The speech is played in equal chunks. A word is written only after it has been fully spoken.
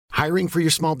Hiring for your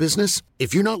small business?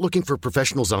 If you're not looking for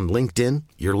professionals on LinkedIn,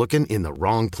 you're looking in the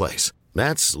wrong place.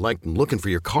 That's like looking for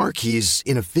your car keys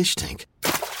in a fish tank.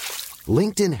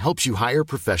 LinkedIn helps you hire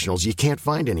professionals you can't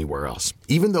find anywhere else,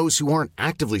 even those who aren't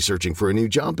actively searching for a new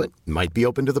job but might be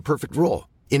open to the perfect role.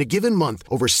 In a given month,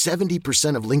 over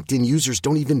 70% of LinkedIn users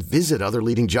don't even visit other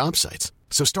leading job sites.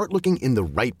 So start looking in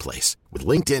the right place. With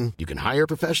LinkedIn, you can hire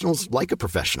professionals like a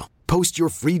professional. Post your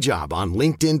free job on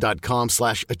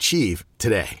linkedin.com/achieve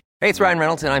today. Hey, it's Ryan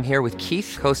Reynolds, and I'm here with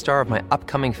Keith, co-star of my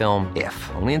upcoming film,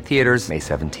 If, only in theaters May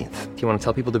 17th. Do you want to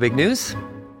tell people the big news?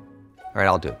 All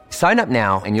right, I'll do it. Sign up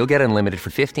now and you'll get unlimited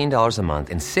for $15 a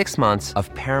month and 6 months of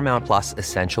Paramount Plus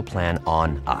Essential Plan on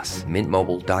us.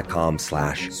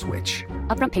 MintMobile.com/switch.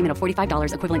 Upfront payment of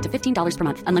 $45 equivalent to $15 per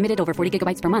month. Unlimited over 40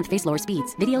 gigabytes per month. Face lower speeds.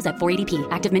 Videos at 480p.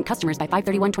 Active Mint customers by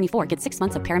 531.24 get 6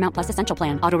 months of Paramount Plus Essential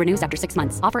Plan. Auto renews after 6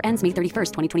 months. Offer ends May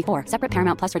 31st, 2024. Separate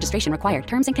Paramount Plus registration required.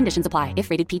 Terms and conditions apply if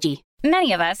rated PG. Many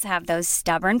of us have those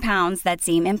stubborn pounds that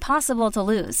seem impossible to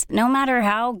lose, no matter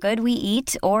how good we eat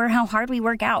or how hard we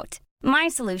work out. My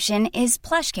solution is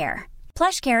PlushCare.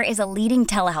 PlushCare is a leading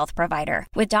telehealth provider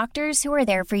with doctors who are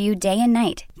there for you day and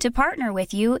night to partner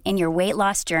with you in your weight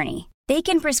loss journey. They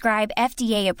can prescribe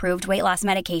FDA-approved weight loss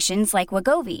medications like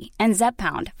Wegovy and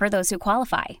Zepbound for those who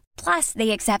qualify. Plus,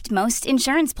 they accept most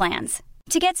insurance plans.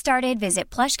 To get started,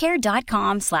 visit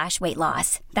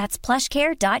plushcare.com/weightloss. That's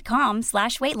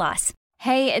plushcare.com/weightloss.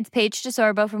 Hey, it's Paige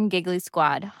DeSorbo from Giggly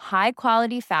Squad. High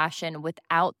quality fashion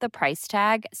without the price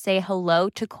tag. Say hello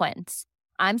to Quince.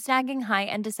 I'm snagging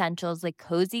high-end essentials like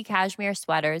cozy cashmere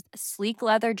sweaters, sleek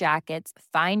leather jackets,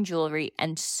 fine jewelry,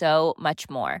 and so much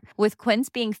more. With Quince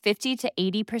being 50 to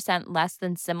 80% less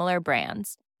than similar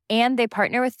brands. And they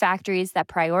partner with factories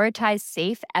that prioritize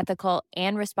safe, ethical,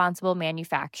 and responsible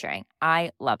manufacturing. I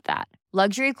love that.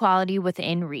 Luxury quality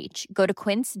within reach. Go to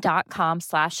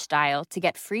quince.com/style to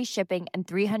get free shipping and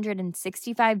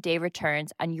 365-day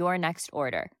returns on your next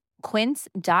order.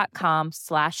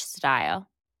 Quince.com/style.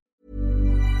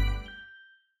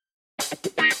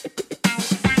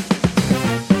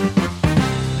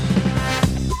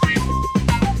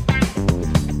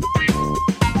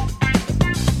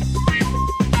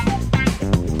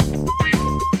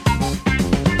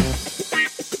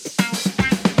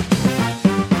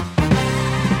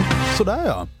 Sådär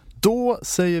ja. Då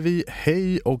säger vi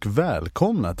hej och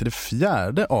välkomna till det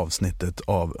 4:e avsnittet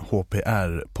av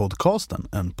HPR-podcasten,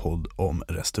 en podd om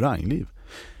restaurangliv.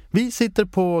 Vi sitter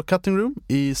på Cutting Room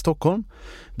i Stockholm.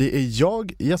 Det är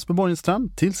jag, Jesper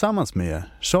Borgenstrand, tillsammans med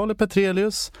Charlie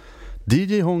Petrelius,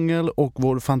 DJ Hångel och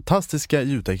vår fantastiska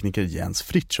ljudtekniker Jens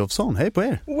Frithiofsson. Hej på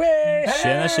er!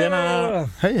 Tjena, tjena!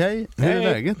 Hej, hej! Hur är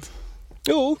läget?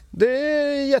 Jo, det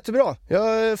är jättebra. Jag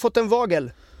har fått en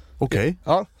vagel. Okej.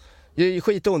 Ja, det är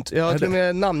skitont. Jag har till och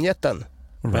med namngett den.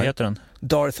 Vad heter den?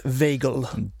 Darth Vagal.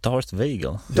 Darth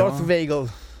Vagal? Darth Vagal.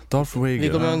 Darth Vagal. Vi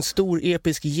kommer ha en stor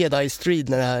episk Jedi-strid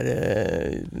när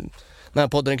den här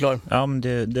podden är klar. Ja, men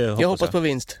det hoppas jag hoppas på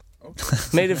vinst.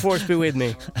 May the force be with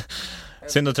me.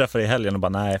 Synd att träffa dig i helgen och bara,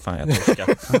 nej fan jag torskar.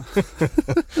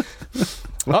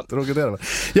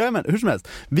 Ja, men hur som helst.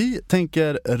 Vi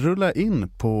tänker rulla in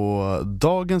på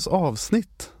dagens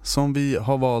avsnitt som vi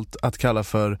har valt att kalla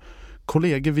för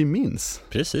Kollegor vi minns.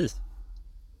 Precis.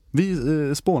 Vi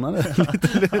spånade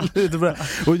lite bra.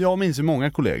 Och jag minns ju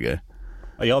många kollegor.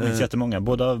 Ja, jag minns jättemånga,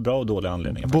 både av bra och dåliga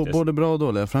anledningar faktiskt. Både bra och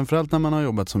dåliga. Framförallt när man har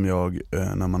jobbat som jag,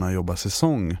 när man har jobbat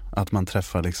säsong. Att man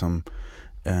träffar liksom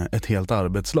ett helt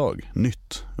arbetslag,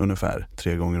 nytt, ungefär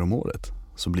 3 gånger om året.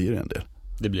 Så blir det en del.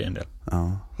 Det blir en del.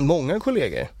 Ja. Många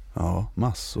kollegor. Ja,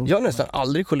 massor. Jag har nästan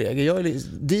aldrig kollegor.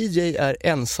 DJ är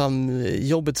ensam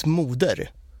jobbets moder.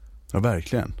 Ja,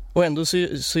 verkligen. Och ändå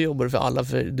så jobbar du för alla,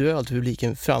 för du är alltid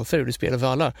publiken framför dig, du spelar för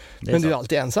alla. Men du är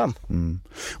alltid ensam. Mm.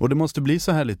 Och det måste bli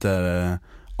så här lite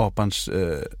apan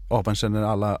känner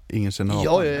alla, ingen känner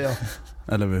apan. Ja.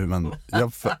 Eller hur man...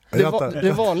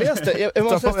 Det vanligaste...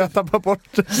 Jag tappar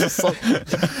bort.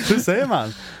 Hur säger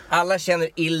man? Alla känner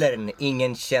illern,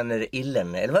 ingen känner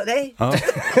illern. Eller vad? Nej. Ja.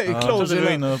 Jag trodde du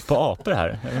var inne på apor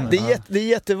här. Det är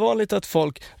jättevanligt att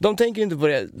folk... De tänker inte på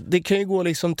det. Det kan ju gå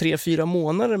liksom 3-4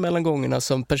 månader mellan gångerna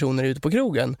som personer är ute på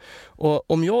krogen.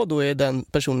 Och om jag då är den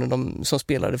personen som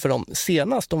spelade för dem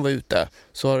senast de var ute,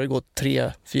 så har det gått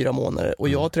 3-4 månader. Och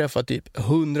jag har träffat typ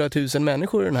 100 000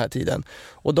 människor i den här tiden.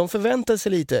 Och de förväntar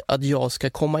sig lite att jag ska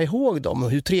komma ihåg dem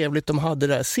och hur trevligt de hade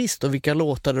där sist och vilka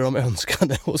låtar de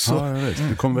önskade och så. Ja, jag vet.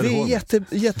 Du kommer Kommer det du ihåg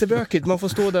är jättebökigt. Man får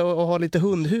stå där och ha lite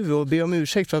hundhuvud och be om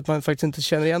ursäkt för att man faktiskt inte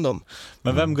känner igen dem.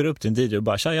 Men vem går upp till en DJ och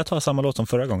bara, tja, jag tar samma låt som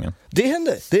förra gången? Det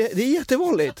händer. Det är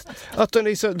jättevanligt. Att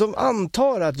de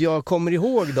antar att jag kommer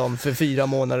ihåg dem för 4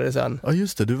 månader sedan. Ja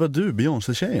just det, du,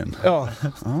 Beyoncé-tjejen. Ja.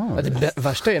 Det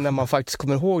värsta är när man faktiskt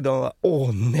kommer ihåg dem.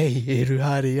 Åh nej, är du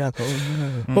här igen?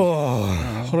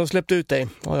 Har de släppt ut dig?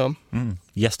 Ja.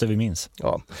 Gäster vi minns.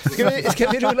 Ja. Ska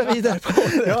vi rulla vidare på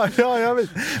det? Ja, jag vet.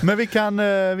 Men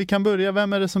vi kan börja.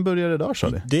 Vem är det som börjar idag,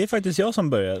 Charlie? Det är faktiskt jag som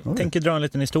börjar. Jag tänker dra en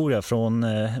liten historia från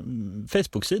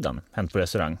Facebook-sidan Hänt på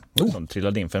restaurang som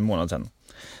trillade in för en månad sedan.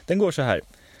 Den går så här.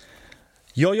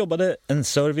 Jag jobbade en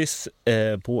service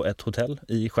på ett hotell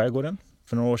i skärgården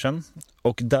för några år sedan.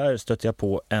 Och där stötte jag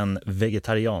på en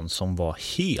vegetarian som var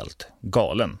helt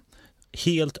galen.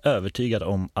 Helt övertygad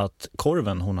om att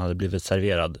korven hon hade blivit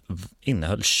serverad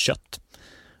innehöll kött.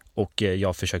 Och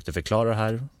jag försökte förklara det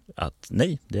här att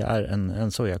nej, det är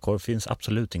en sojakorv, finns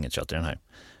absolut inget kött i den här.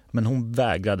 Men hon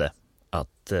vägrade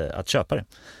att köpa det.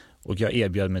 Och jag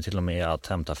erbjöd mig till och med att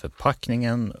hämta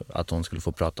förpackningen, att hon skulle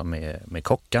få prata med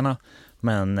kockarna.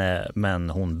 Men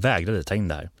hon vägrade ta in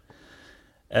det här.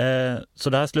 Så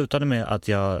det här slutade med att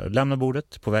jag lämnade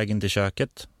bordet på väg in till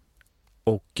köket.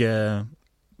 Och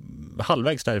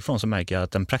halvvägs därifrån så märker jag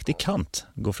att en praktikant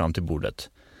går fram till bordet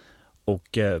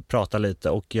och pratar lite.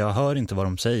 Och jag hör inte vad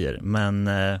de säger, men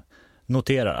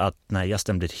noterar att när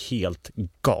gästen blir helt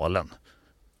galen.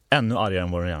 Ännu argare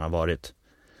än vad den redan har varit.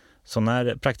 Så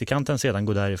när praktikanten sedan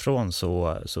går därifrån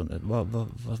så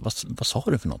vad sa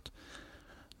du för något?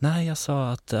 Nej, jag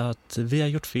sa att vi har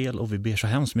gjort fel och vi ber så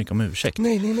hemskt mycket om ursäkt.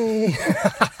 Nej.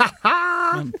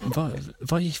 Men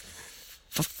vad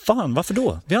fan, varför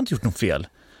då? Vi har inte gjort något fel.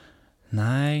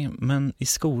 Nej, men i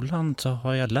skolan så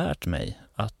har jag lärt mig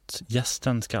att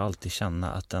gästen ska alltid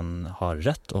känna att den har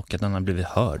rätt och att den har blivit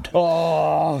hörd.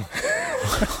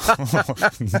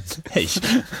 Hej.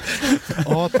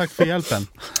 Tack för hjälpen.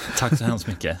 Tack så hemskt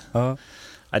mycket. Ja.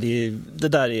 Det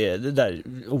där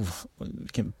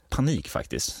vilken panik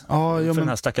faktiskt. För den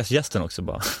här stackars gästen också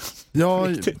bara. Ja,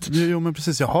 jo men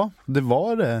precis. Jaha, det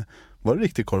var det. Var det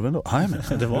riktigt korven då?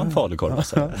 Det var en falukorv.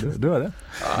 Alltså. Du har det.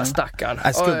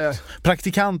 Stackarn.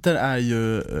 Praktikanter är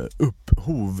ju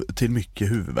upphov till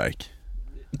mycket huvudvärk.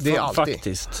 Det är alltid.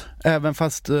 Faktiskt. Även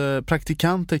fast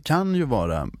praktikanter kan ju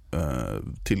vara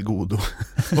till godo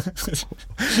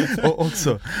och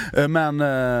också. Men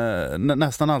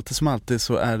nästan alltid som alltid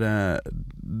så är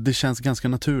det känns ganska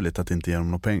naturligt att inte ge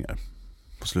dem några pengar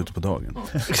på slutet på dagen.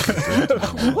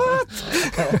 What?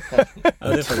 Ja,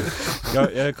 det är faktiskt.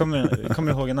 Jag kommer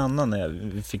ihåg en annan när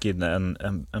jag fick in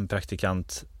en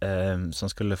praktikant som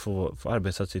skulle få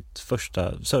arbeta sitt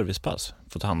första servicepass,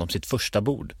 få ta hand om sitt första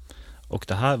bord. Och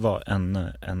det här var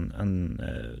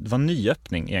det var en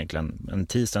nyöppning egentligen, en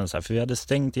tisdag så här, för vi hade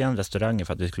stängt igen restaurangen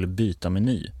för att vi skulle byta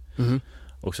meny.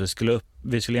 Och så vi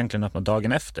skulle egentligen öppna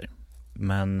dagen efter.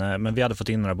 Men vi hade fått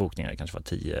in några bokningar, det kanske var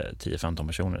 10-15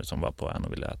 personer som var på en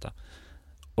och ville äta.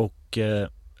 Och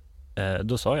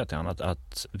då sa jag till honom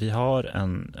att vi har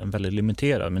en väldigt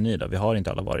limiterad meny där. Vi har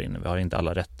inte alla varor inne, vi har inte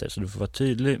alla rätter. Så du får vara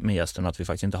tydlig med gästen att vi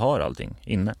faktiskt inte har allting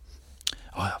inne.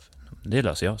 Ja, det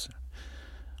löser jag.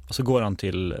 Och så går han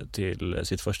till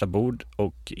sitt första bord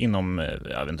och inom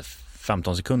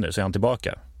 15 sekunder så är han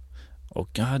tillbaka.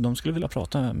 Och de skulle vilja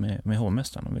prata med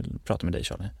hovmästaren. De vill prata med dig,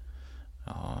 Charlie.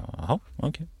 Jaha,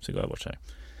 okej. Så går jag bort så här.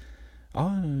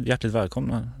 Ja, hjärtligt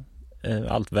välkomna.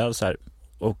 Allt väl så här.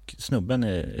 Och snubben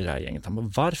i det här gänget, han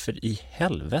bara, varför i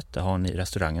helvete har ni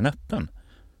restaurangen öppen?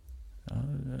 Ja,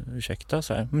 ursäkta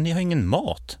så här. Men ni har ingen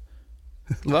mat.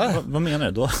 Vad menar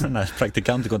du? Då har den här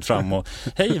praktikanten gått fram och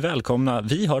hej, välkomna,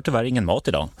 vi har tyvärr ingen mat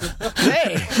idag.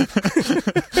 Nej!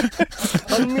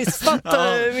 Han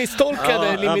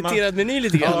misstolkade limiterad meny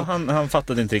lite grann. Ja, han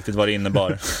fattade inte riktigt vad det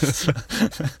innebar.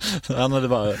 Han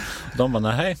hade de bara,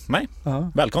 nej,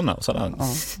 välkomna. Och så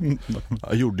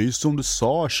jag gjorde ju som du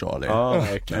sa, Charlie. Ja,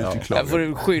 verkligen. Jag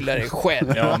får skylla dig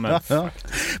själv.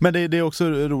 Men det är också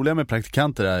roliga med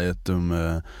praktikanter är att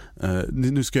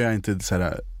nu ska jag inte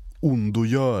säga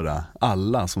ondogöra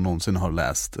alla som någonsin har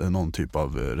läst någon typ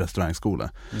av restaurangskola.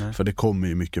 Nej. För det kommer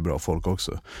ju mycket bra folk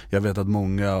också. Jag vet att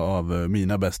många av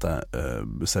mina bästa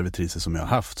servitriser som jag har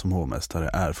haft som hovmästare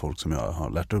är folk som jag har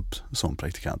lärt upp som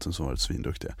praktikanten som varit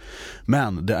svinduktiga.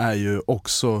 Men det är ju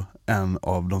också en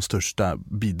av de största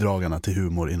bidragarna till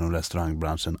humor inom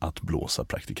restaurangbranschen att blåsa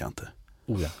praktikanter.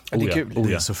 Det är kul.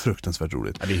 Det är så fruktansvärt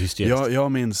roligt. Ja, det är hysteriskt.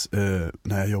 Jag minns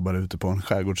när jag jobbade ute på en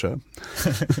skärgårdsö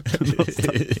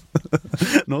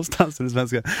någonstans i den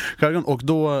svenska skärgården. Och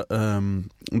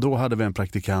då hade vi en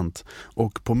praktikant.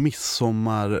 Och på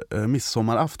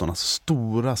midsommarafton, alltså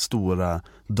stora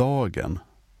dagen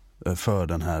för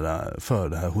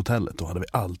det här hotellet. Då hade vi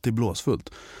alltid blåsfullt.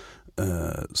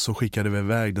 Så skickade vi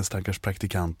iväg den stackars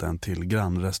praktikanten till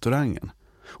grannrestaurangen.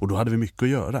 Och då hade vi mycket att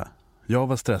göra. Jag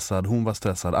var stressad, hon var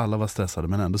stressad, alla var stressade,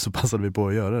 men ändå så passade vi på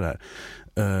att göra det här.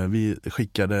 Vi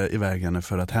skickade iväg henne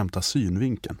för att hämta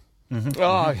synvinkeln. Väldigt,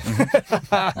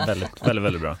 väldigt,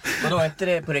 väldigt bra. Vadå, är inte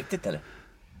det på riktigt eller?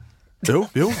 Jo,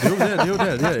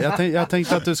 det. Jag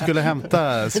tänkte att du skulle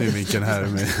hämta synvinkeln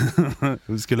här.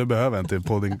 Du skulle behöva en till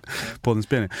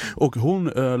poddinspelning. Och hon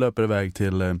löper iväg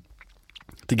till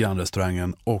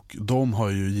grannrestaurangen, och de har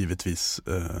ju givetvis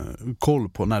koll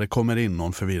på när det kommer in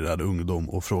någon förvirrad ungdom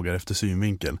och frågar efter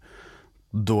synvinkel.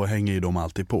 Då hänger ju de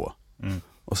alltid på.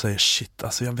 Och säger shit,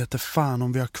 alltså jag vet inte fan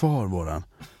om vi har kvar våran.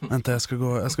 Vänta, jag ska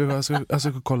gå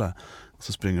kolla. Och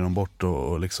så springer de bort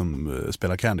och liksom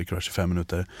spelar Candy Crush i 5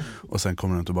 minuter. Och sen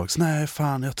kommer de tillbaka. Nej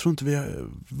fan, jag tror inte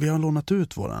vi har lånat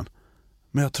ut våran.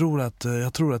 Men jag tror att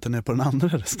den är på den andra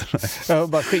restaurangen. Jag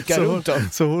bara skickar runt dem.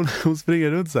 Så hon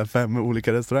springer runt så här 5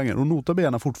 olika restauranger. Och notar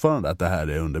bena fortfarande att det här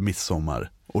är under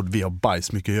midsommar. Och vi har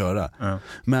bajs mycket att göra.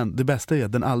 Men det bästa är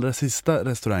att den allra sista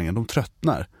restaurangen, de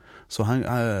tröttnar. Så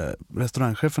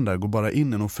restaurangchefen där går bara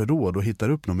in i någon förråd och hittar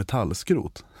upp någon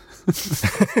metallskrot.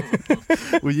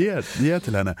 Och ger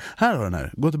till henne. Här har den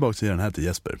här. Gå tillbaka och ge den här till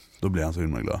Jesper. Då blir han så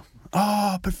himla glad.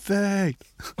 Perfekt!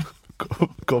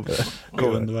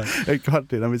 Kommer. En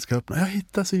kvart innan vi ska öppna. Jag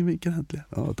hittar synvinkeln äntligen.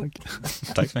 Ja, tack.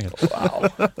 Tack så mycket. Wow.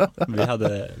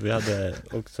 Vi hade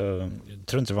också, jag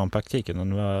tror inte det var en praktiken,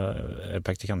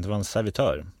 det var en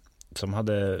servitör som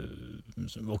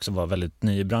också var väldigt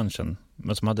ny i branschen,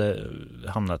 men som hade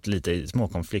hamnat lite i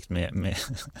småkonflikt med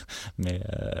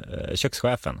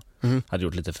kökschefen. Hade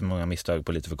gjort lite för många misstag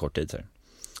på lite för kort tid.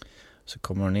 Så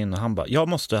kommer hon in och han bara, jag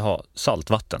måste ha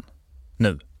saltvatten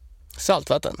nu.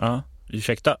 Saltvatten? Ja,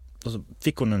 ursäkta. Och så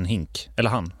fick hon en hink, eller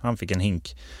han fick en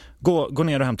hink. Gå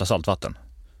ner och hämta saltvatten.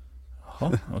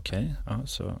 Jaha, okej. Ja,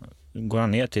 så går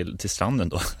han ner till stranden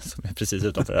då, som är precis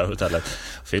utanför det här hotellet,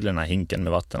 fyller den här hinken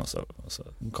med vatten och så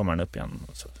kommer han upp igen.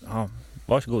 Och så,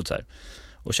 varsågod så här.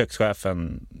 Och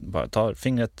kökschefen bara tar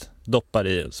fingret, doppar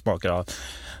i och smakar av.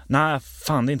 Nej,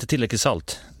 fan, det är inte tillräckligt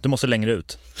salt. Du måste längre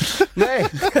ut. Nej!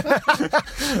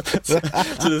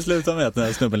 så det slutar med att den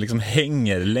här snubben liksom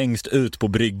hänger längst ut på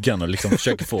bryggan och liksom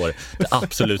försöker få det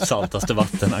absolut saltaste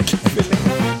vatten.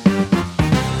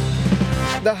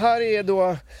 Det här är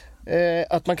då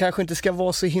att man kanske inte ska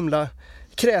vara så himla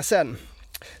kräsen.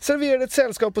 Serverade ett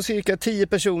sällskap på cirka 10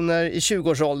 personer i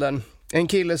 20-årsåldern. En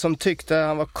kille som tyckte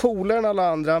han var coolare än alla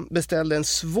andra beställde en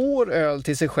svår öl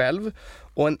till sig själv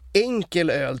och en enkel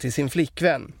öl till sin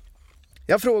flickvän.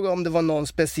 Jag frågade om det var någon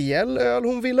speciell öl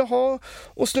hon ville ha,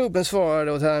 och snubben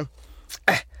svarade åt henne: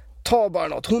 ta bara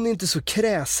något, hon är inte så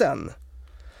kräsen.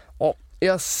 Ja,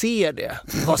 jag ser det,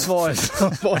 var svaret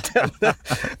var den.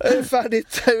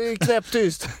 Färdigt,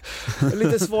 knäpptyst.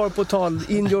 Lite svar på tal,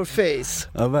 in your face.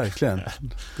 Ja, verkligen.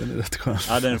 Den är rätt skön.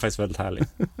 Ja, den är faktiskt väldigt härlig.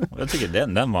 Jag tycker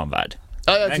den var en värd.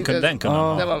 Ja, den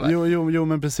kunde vara. Jo,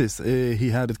 men precis.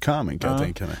 He had it coming, kan jag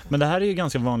tänka mig. Men det här är ju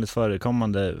ganska vanligt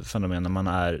förekommande fenomen när man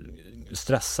är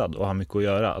stressad och har mycket att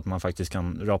göra, att man faktiskt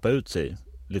kan rapa ut sig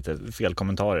lite fel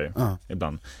kommentarer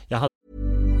ibland.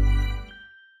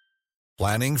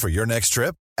 Planning for your next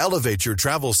trip? Elevate your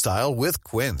travel style with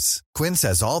Quince. Quince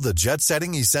has all the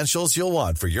jet-setting essentials you'll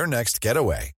want for your next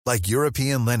getaway, like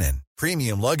European linen,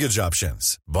 premium luggage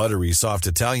options, buttery soft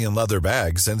Italian leather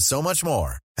bags, and so much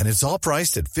more. And it's all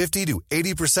priced at 50 to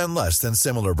 80% less than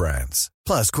similar brands.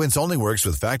 Plus, Quince only works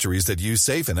with factories that use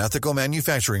safe and ethical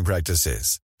manufacturing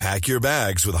practices. Pack your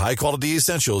bags with high-quality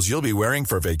essentials you'll be wearing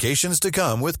for vacations to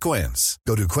come with Quince.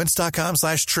 Go to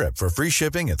quince.com/trip for free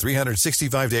shipping and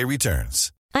 365-day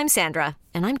returns. I'm Sandra,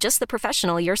 and I'm just the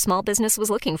professional your small business was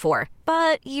looking for.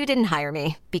 But you didn't hire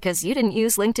me because you didn't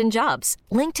use LinkedIn Jobs.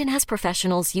 LinkedIn has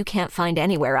professionals you can't find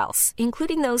anywhere else,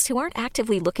 including those who aren't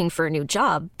actively looking for a new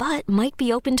job, but might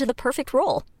be open to the perfect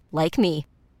role, like me.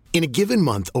 In a given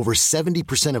month, over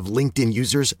 70% of LinkedIn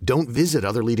users don't visit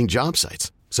other leading job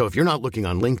sites. So if you're not looking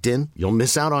on LinkedIn, you'll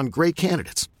miss out on great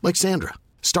candidates like Sandra.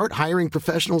 Start hiring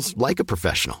professionals like a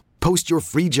professional. Post your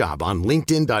free job on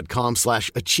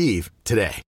linkedin.com/achieve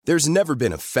today. There's never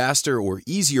been a faster or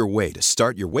easier way to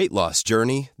start your weight loss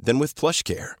journey than with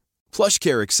PlushCare.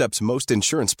 PlushCare accepts most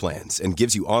insurance plans and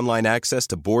gives you online access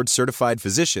to board-certified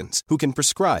physicians who can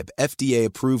prescribe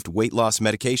FDA-approved weight loss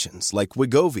medications like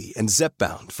Wegovy and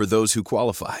Zepbound for those who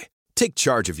qualify. Take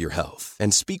charge of your health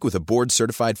and speak with a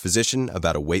board-certified physician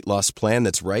about a weight loss plan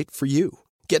that's right for you.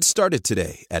 Get started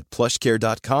today at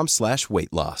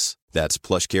plushcare.com/weightloss. That's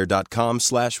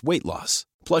plushcare.com/weightloss.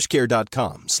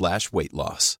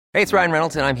 plushcare.com/weightloss. Hey, it's Ryan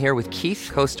Reynolds, and I'm here with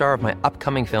Keith, co-star of my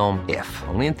upcoming film, If,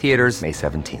 only in theaters May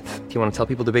 17th. Do you want to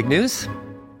tell people the big news?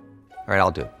 All right,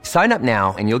 I'll do it. Sign up now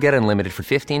and you'll get unlimited for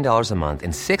 $15 a month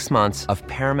and 6 months of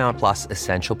Paramount Plus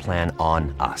Essential Plan on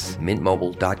us.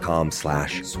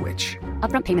 Mintmobile.com/switch.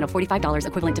 Upfront payment of $45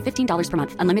 equivalent to $15 per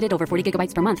month. Unlimited over 40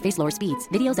 gigabytes per month. Face lower speeds.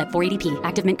 Videos at 480p.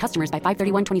 Active Mint customers by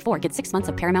 531.24 get 6 months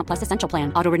of Paramount Plus Essential Plan.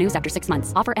 Auto renews after 6 months.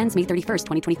 Offer ends May 31st,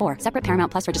 2024. Separate Paramount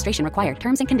Plus registration required.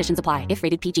 Terms and conditions apply if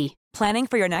rated PG. Planning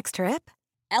for your next trip?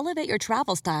 Elevate your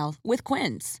travel style with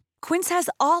Quince. Quince has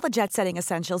all the jet-setting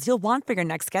essentials you'll want for your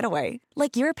next getaway,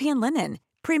 like European linen,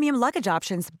 premium luggage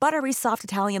options, buttery soft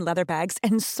Italian leather bags,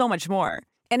 and so much more.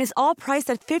 And is all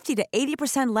priced at 50 to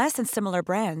 80% less than similar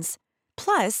brands.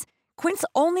 Plus, Quince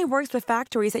only works with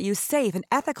factories that use safe and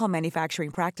ethical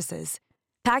manufacturing practices.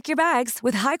 Pack your bags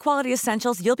with high-quality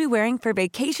essentials you'll be wearing for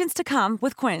vacations to come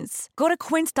with Quince. Go to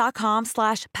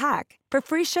quince.com/pack for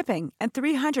free shipping and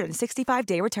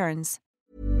 365-day returns.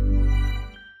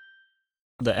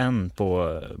 En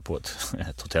på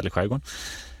ett hotell i skärgården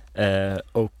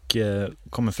och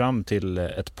kommer fram till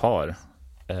ett par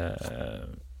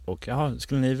och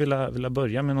skulle ni vilja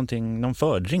börja med någon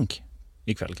fördrink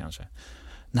ikväll kanske?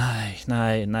 Nej.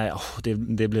 Det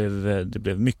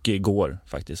blev mycket igår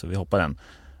faktiskt, så vi hoppar den.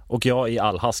 Och jag i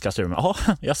all hast kastar mig.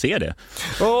 Jag ser det.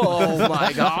 Oh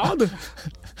my god.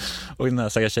 Och den här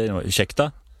stackars tjejen var,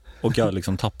 ursäkta? Och jag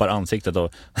liksom tappar ansiktet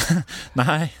och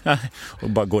nej, och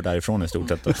bara går därifrån i stort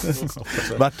sett.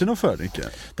 Vart det någon fördrink?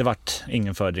 Det vart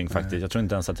ingen fördrink faktiskt. Jag tror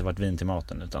inte ens att det vart vin till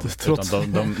maten utan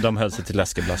de höll sig till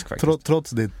läskeblask faktiskt.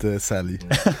 Trots ditt sälj.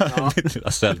 Ditt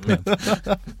lilla säljknep.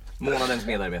 Månadens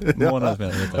medarbetare.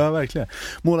 Ja, verkligen.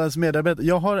 Månadens medarbetare.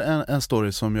 Jag har en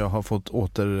story som jag har fått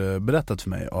återberättat för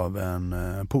mig av en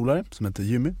polare som heter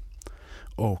Jimmy.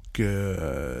 Och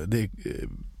det är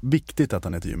viktigt att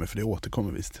han heter Jimmy, för det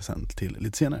återkommer vi till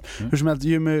lite senare. Hur som helst,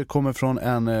 Jimmy kommer från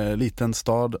en liten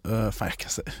stad. Jag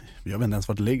vet inte ens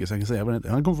vart det ligger, så jag kan säga.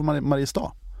 Han kommer från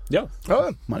Mariestad. Ja.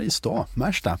 Mariestad,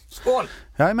 Märsta. Skål!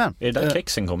 Jajamän. Är det där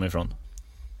kexen kommer ifrån?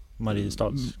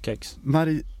 Mariestads kex.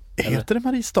 Heter det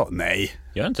Mariestad? Nej.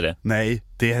 Gör inte det? Nej,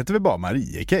 det heter väl bara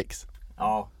Mariekex.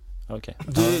 Ja. Okay.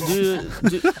 Det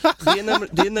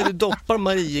är när du doppar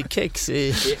Mariekex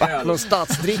i någon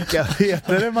stadsdricka.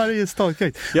 Heter det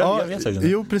Mariestadkex? Jag vet inte.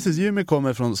 Jo, precis. Jimmy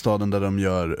kommer från staden där de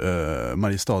gör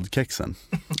Mariestadkexen.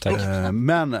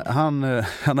 Men han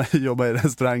har jobbat i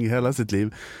restaurang hela sitt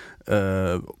liv.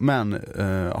 Men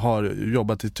har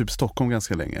jobbat i typ Stockholm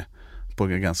ganska länge. På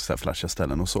ganska så här flashiga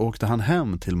ställen. Och så åkte han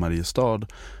hem till Mariestad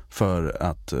för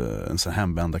att en sån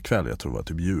hemvända kväll, jag tror det var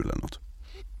typ jul eller något.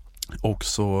 Och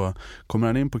så kommer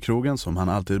han in på krogen som han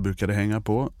alltid brukade hänga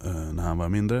på när han var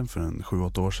mindre, för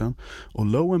 7-8 år sedan. Och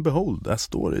lo and behold, där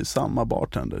står det samma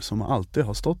bartender som alltid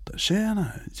har stått där. Tjena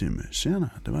Jimmy, tjena,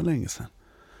 det var länge sedan.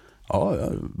 Ja,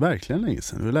 verkligen länge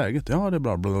sedan. Hur är läget? Ja, det är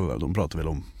bra. Blablabla. De pratar väl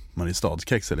om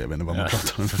Mariestads-kex, eller jag vet inte vad man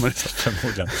pratar om för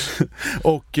Mariestad.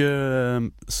 Och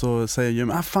så säger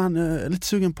Jimmy, fan, jag är lite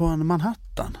sugen på en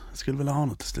Manhattan. Jag skulle vilja ha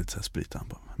något lite så här sprit. Han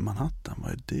bara, Manhattan,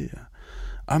 vad är det?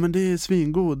 Ja, men det är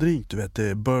svingod drink, du vet. Det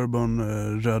är bourbon,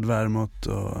 röd vermouth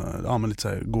och men lite så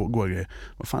här goda grejer.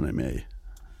 Vad fan är det med i?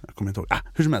 Jag kommer inte ihåg.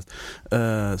 Hur som helst.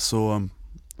 Så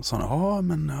sa han,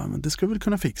 men det ska vi väl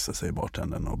kunna fixa, säger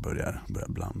bartendern och börjar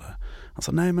blanda. Han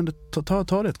sa, nej, men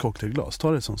ta det ett cocktailglas.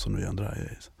 Ta det sånt som du gör en dry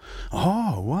ice.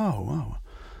 Wow.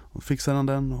 Och fixar han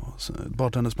den och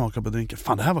bartendern smakar på drinken.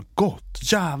 Fan, det här var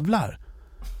gott. Jävlar.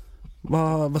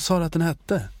 Vad sa du att den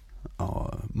hette?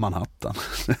 Ja, Manhattan.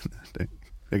 Det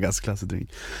är en ganska klassisk drink.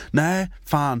 Nej,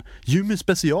 fan, Jimmy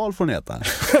special får ni äta.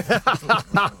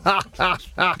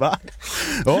 Va?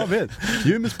 Ja, vet.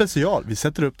 Jimmy special. Vi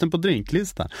sätter upp den på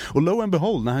drinklistan. Och lo and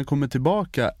behold, när han kommer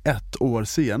tillbaka 1 år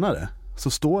senare,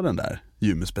 så står den där,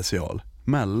 Jimmy special,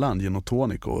 mellan gin och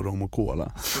tonic och rom och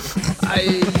cola.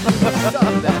 Nej,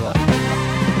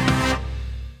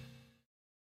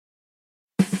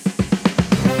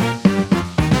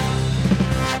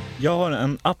 Jag har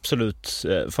en absolut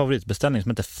favoritbeställning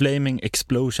som heter Flaming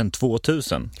Explosion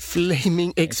 2000.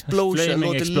 Flaming Explosion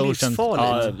låter livsfarligt.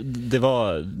 Ja, det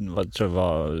var, vad tror jag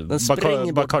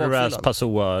var, Bacardi Ras,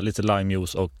 Passoa, lite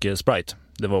limejuice och Sprite.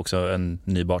 Det var också en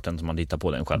ny bartender som man hittar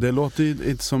på den själv. Det låter ju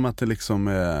inte som att det liksom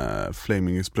är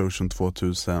Flaming Explosion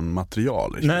 2000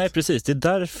 material. Nej, precis. Det är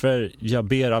därför jag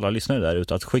ber alla lyssnare där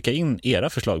ute att skicka in era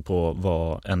förslag på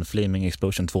vad en Flaming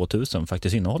Explosion 2000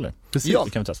 faktiskt innehåller. Precis. Ja.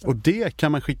 Det kan vi testa. Och det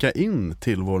kan man skicka in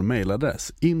till vår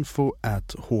mailadress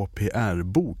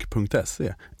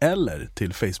info@hprbok.se eller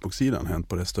till Facebook-sidan Hänt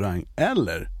på restaurang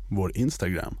eller vår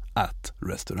Instagram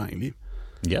 @restaurangliv.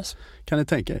 Yes. Kan ni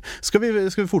tänka er? Ska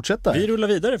vi fortsätta? Vi rullar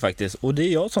vidare faktiskt. Och det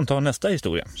är jag som tar nästa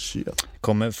historia. Shit.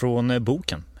 Kommer från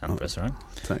boken. En restaurang.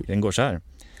 Den går så här.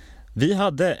 Vi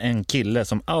hade en kille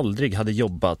som aldrig hade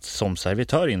jobbat som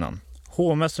servitör innan.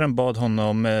 Hovmästaren bad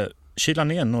honom kyla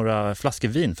ner några flaskor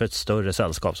vin för ett större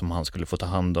sällskap som han skulle få ta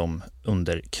hand om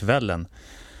under kvällen.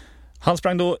 Han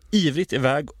sprang då ivrigt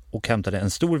iväg och hämtade en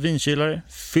stor vinkylare,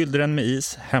 fyllde den med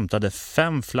is, hämtade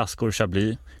 5 flaskor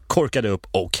Chablis, korkade upp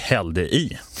och hällde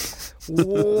i.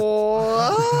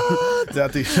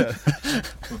 Jag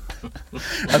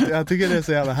tycker det är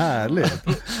så jävla härligt.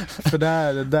 För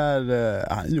där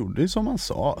han gjorde ju som han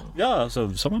sa. Ja,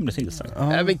 alltså, som han blev tillsagd.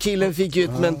 Men killen fick ju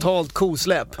ett mentalt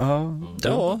kosläpp.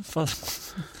 Ja,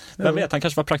 fast... Jag vet, han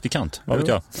kanske var praktikant. Vad vet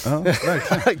jag? Ja,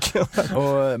 verkligen.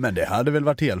 Men det hade väl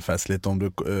varit helt festligt om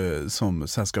du som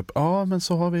sällskap, men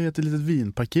så har vi ett litet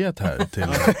vinpaket här till.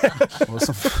 Och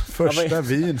som första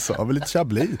vin så har vi lite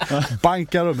Chablis.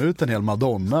 Bankar de ut en hel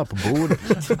Madonna på bordet.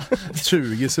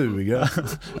 20 suga.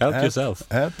 Help yourself.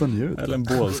 Ät och njut. Eller en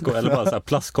bålskål, eller bara så här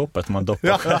plastkoppar som man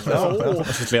doppar.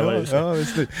 Ja,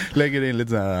 lägger in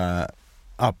lite så här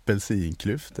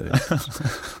apelsinklyftor.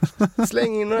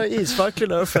 Släng in några isfacklor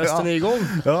där och festen är igång.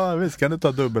 Ja, visst kan du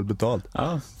ta dubbelbetalt.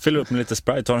 Ja, fyll upp med lite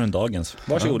Sprite, tar en dagens.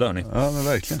 Varsågoda hörni. Ja, men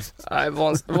verkligen. Nej,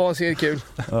 vansinnigt kul.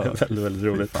 Väldigt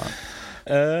roligt.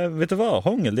 Vet du vad,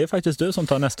 Hångel, det är faktiskt du som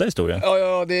tar nästa historia.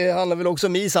 Ja, det handlar väl också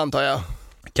om is antar jag.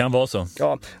 Kan vara så.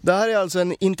 Ja, det här är alltså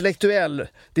en intellektuell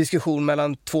diskussion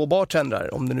mellan 2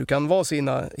 bartendrar, om det nu kan vara så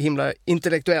himla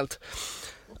intellektuellt.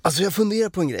 Alltså jag funderar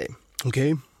på en grej,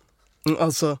 okej?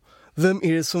 Alltså, vem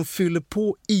är det som fyller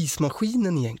på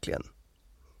ismaskinen egentligen?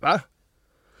 Va?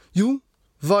 Jo,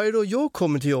 varje dag jag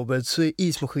kommer till jobbet så är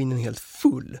ismaskinen helt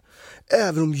full.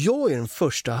 Även om jag är den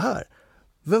första här.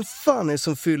 Vem fan är det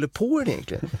som fyller på den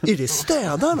egentligen? Är det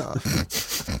städarna?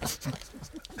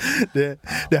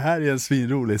 Det här är en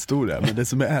svinrolig historia, men det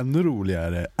som är ännu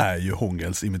roligare är ju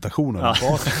Hångels imitation av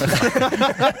basen.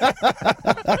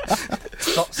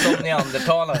 Som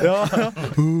neandertalare. Ja.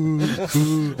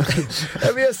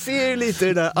 Jag ser lite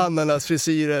den där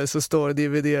ananasfrisyren som står och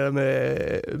dividerar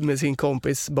med sin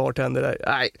kompis bartender där.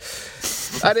 Nej,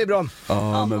 det är bra.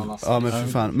 Ja, men för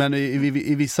fan. Men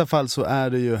i vissa fall så är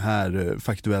det ju här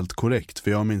faktuellt korrekt.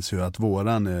 För jag minns ju att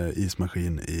våran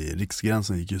ismaskin i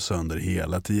Riksgränsen gick ju sönder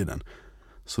hela tiden.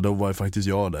 Så då var ju faktiskt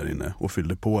jag där inne och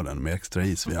fyllde på den med extra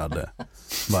is vi hade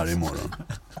varje morgon.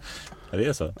 Är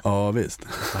det så? Ja, visst.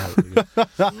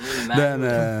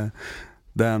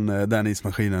 Den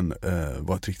ismaskinen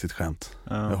var ett riktigt skämt.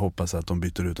 Ja. Jag hoppas att de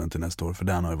byter ut den till nästa år, för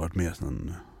den har ju varit med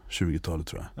sedan 20-talet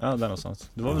tror jag. Ja, där någonstans.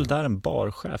 Det var väl där en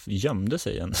barchef gömde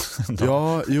sig en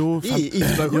Ja, jo.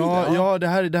 Ja, det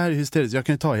här är hysteriskt. Jag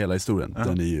kan ju ta hela historien.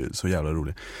 Den är ju så jävla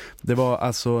rolig. Det var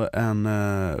alltså en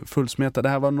fullsmetad. Det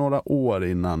här var några år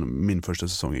innan min första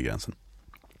säsong i Gränsen.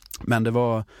 Men det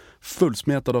var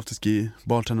fullsmetad afterski.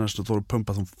 Bartenderna står och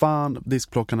pumpar som fan.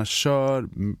 Diskplockarna kör.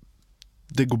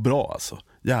 Det går bra alltså.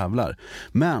 Jävlar.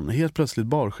 Men helt plötsligt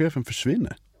barchefen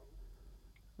försvinner.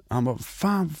 Han bara,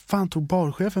 fan tog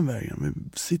barchefen vägen?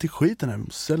 Vi sitter i skiten här, vi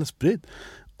måste sälja sprit.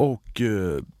 Och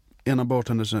ena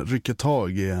bartendersen rycker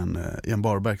tag i en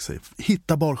barback och säger,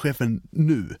 hitta barchefen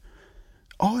nu.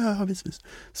 Ja, visst.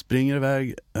 Springer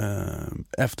iväg.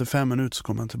 Efter 5 minuter så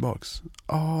kommer han tillbaks.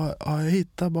 Ja, jag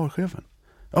hittar barchefen.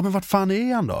 Ja, men vart fan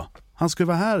är han då? Han skulle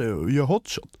vara här och göra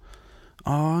hotshot.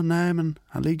 Ja, nej, men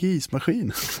han ligger i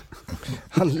ismaskin.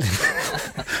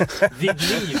 Vid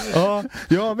liv.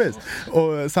 Ja, visst.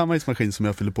 Och samma ismaskin som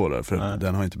jag fyller på där, för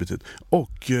den har inte bytt ut.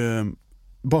 Och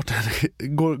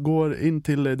bartendern går in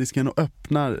till disken och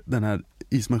öppnar den här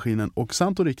ismaskinen. Och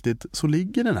sant och riktigt så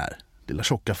ligger den här lilla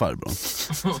tjocka farbrorn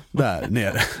där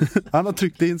nere. Han har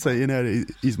tryckt in sig nere i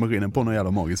ismaskinen på något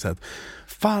jävla magiskt sätt.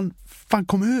 Fan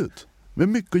kom ut. Vi har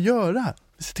mycket att göra.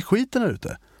 Vi sitter skiten här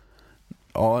ute.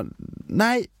 Ja,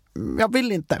 nej, jag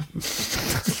vill inte.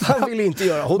 Han vill inte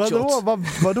göra hotshots.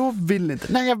 Vadå vill inte?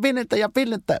 Nej, jag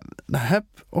vill inte. Nej,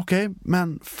 okej,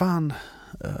 men fan.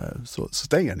 Så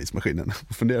stänger han ismaskinen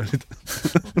och funderar lite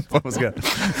vad man ska göra.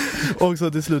 Och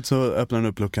så till slut så öppnar han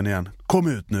upp luckan igen. Kom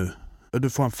ut nu. Du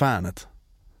får en fanet.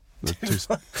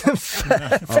 Tyst.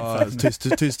 Ja,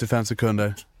 tyst i 5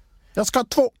 sekunder. Jag ska ha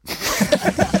 2.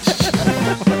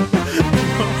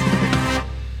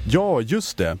 Ja,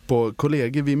 just det. På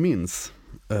kollegor vi minns.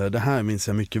 Det här minns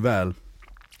jag mycket väl.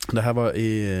 Det här var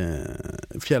i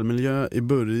fjällmiljö i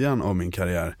början av min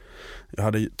karriär. Jag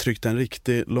hade tryckt en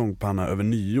riktig långpanna över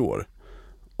nyår.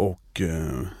 Och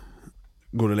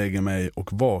går och lägger mig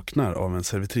och vaknar av en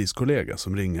servitriskollega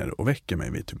som ringer och väcker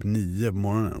mig vid typ 9 på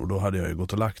morgonen. Och då hade jag ju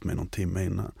gått och lagt mig någon timme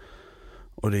innan.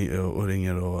 Och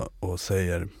ringer och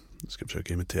säger, Jag ska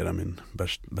försöka imitera min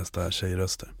bästa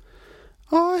tjejröster.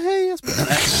 Ja, hej Jesper.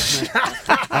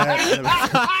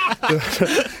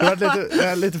 Det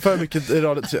var lite för mycket i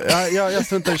radiot. Jag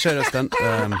struntar i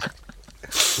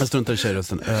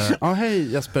tjejrösten. Ja,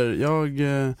 hej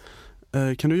Jesper.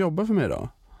 Kan du jobba för mig då?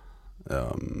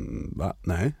 Va?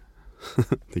 Nej.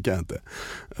 Det kan jag inte.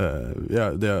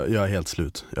 Jag är helt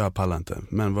slut. Jag pallar inte.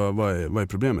 Men vad är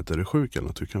problemet? Är du sjuk eller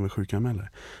något? Du kan väl sjukanmäla dig?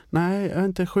 Nej, jag är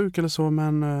inte sjuk eller så,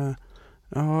 men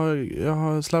jag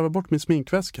har slarvat bort min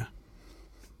sminkväska.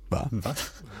 Va?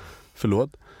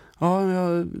 Förlåt? Ja,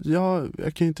 jag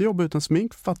kan ju inte jobba utan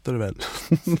smink, fattar du väl?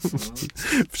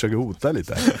 Försöker hota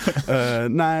lite.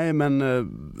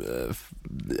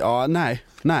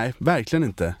 Nej, verkligen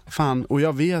inte. Fan, och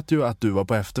jag vet ju att du var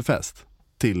på efterfest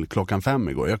till 5:00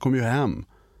 igår. Jag kom ju hem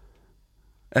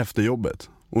efter jobbet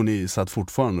och ni satt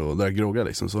fortfarande och där groggar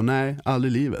liksom. Så nej,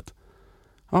 aldrig i livet.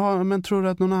 Ja, men tror du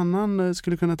att någon annan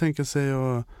skulle kunna tänka sig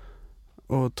och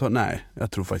ta... Nej,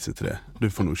 jag tror faktiskt inte det.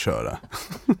 Du får nog köra.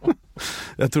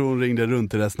 Jag tror hon ringde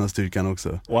runt till resten av styrkan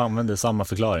också. Och använde samma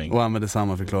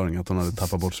förklaring. Att hon hade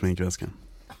tappat bort sminkväskan.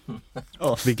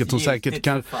 Vilket hon säkert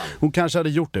hon kanske hade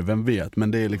gjort det, vem vet.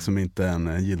 Men det är liksom inte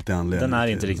en giltig anledning. Den är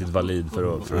inte riktigt valid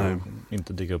för att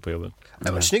inte dyka upp på jobbet.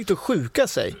 Det var snyggt att sjuka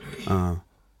sig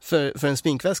för en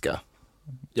sminkväska.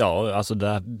 Ja, alltså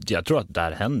jag tror att det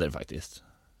här händer faktiskt.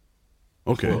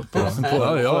 Okej. På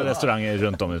restauranger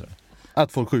runt om i Sverige.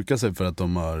 Att folk sjukar sig för att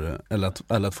de har...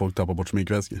 Eller att folk tappar bort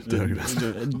sminkväskor till höger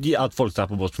vänster. Att folk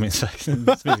tappar bort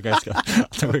sminkväskor.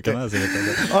 Att de sjukar med sig lite.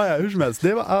 Ja, hur som helst.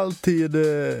 Det var alltid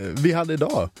vi hade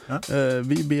idag.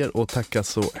 Vi ber att tacka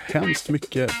så hemskt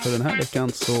mycket för den här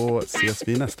veckan. Så ses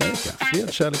vi nästa vecka.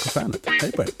 Fred, kärlek och fanet.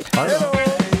 Hej på er. Hej då!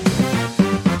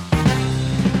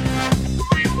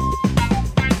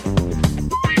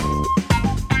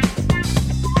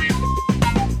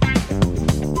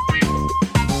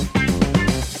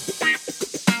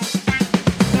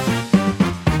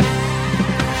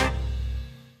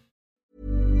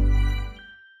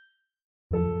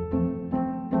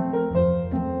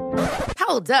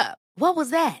 Hold up. What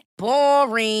was that?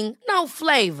 Boring. No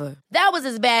flavor. That was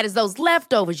as bad as those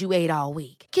leftovers you ate all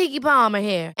week. Keke Palmer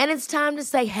here, and it's time to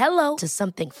say hello to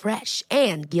something fresh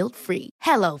and guilt-free.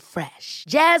 Hello Fresh.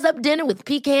 Jazz up dinner with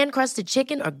pecan-crusted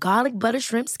chicken or garlic butter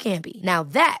shrimp scampi. Now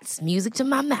that's music to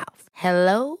my mouth.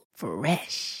 Hello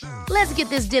Fresh. Let's get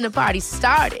this dinner party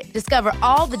started. Discover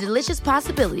all the delicious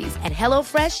possibilities at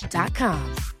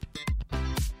hellofresh.com.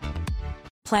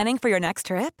 Planning for your next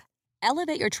trip?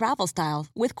 Elevate your travel style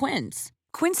with Quince.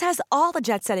 Quince has all the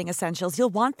jet-setting essentials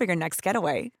you'll want for your next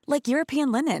getaway, like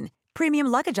European linen, premium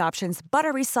luggage options,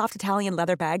 buttery soft Italian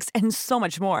leather bags, and so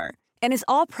much more. And is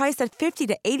all priced at 50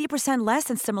 to 80% less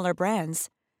than similar brands.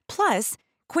 Plus,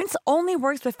 Quince only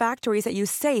works with factories that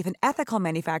use safe and ethical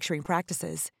manufacturing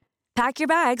practices. Pack your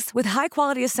bags with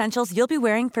high-quality essentials you'll be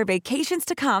wearing for vacations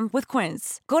to come with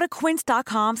Quince. Go to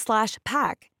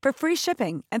quince.com/pack for free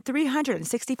shipping and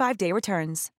 365-day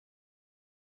returns.